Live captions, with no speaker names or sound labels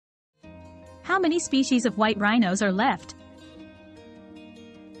How many species of white rhinos are left?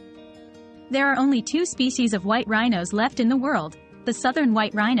 There are only two species of white rhinos left in the world, the southern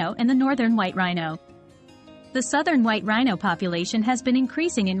white rhino and the northern white rhino. The southern white rhino population has been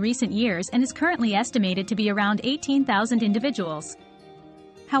increasing in recent years and is currently estimated to be around 18,000 individuals.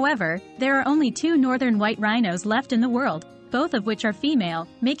 However, there are only two northern white rhinos left in the world, both of which are female,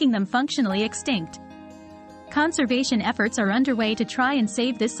 making them functionally extinct. Conservation efforts are underway to try and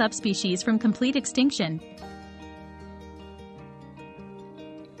save this subspecies from complete extinction.